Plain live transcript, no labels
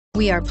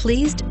We are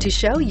pleased to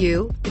show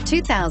you the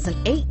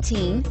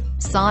 2018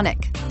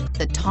 Sonic.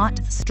 The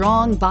taut,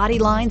 strong body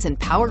lines and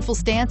powerful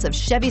stance of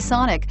Chevy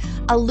Sonic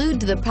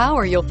allude to the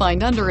power you'll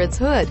find under its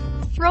hood.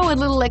 Throw a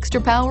little extra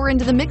power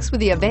into the mix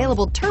with the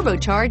available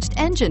turbocharged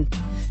engine.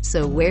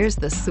 So where's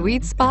the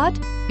sweet spot?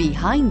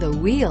 Behind the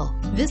wheel.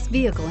 This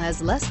vehicle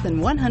has less than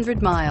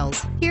 100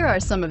 miles. Here are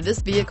some of this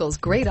vehicle's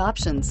great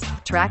options: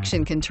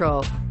 traction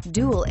control,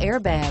 dual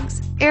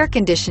airbags, air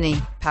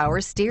conditioning, power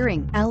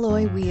steering,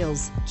 alloy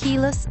wheels,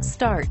 keyless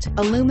start,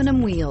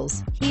 aluminum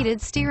wheels,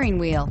 heated steering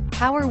wheel,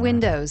 power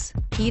windows,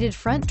 heated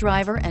front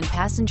driver and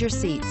passenger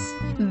seats.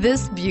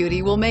 This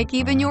beauty will make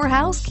even your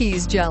house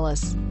keys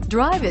jealous.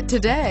 Drive it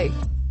today.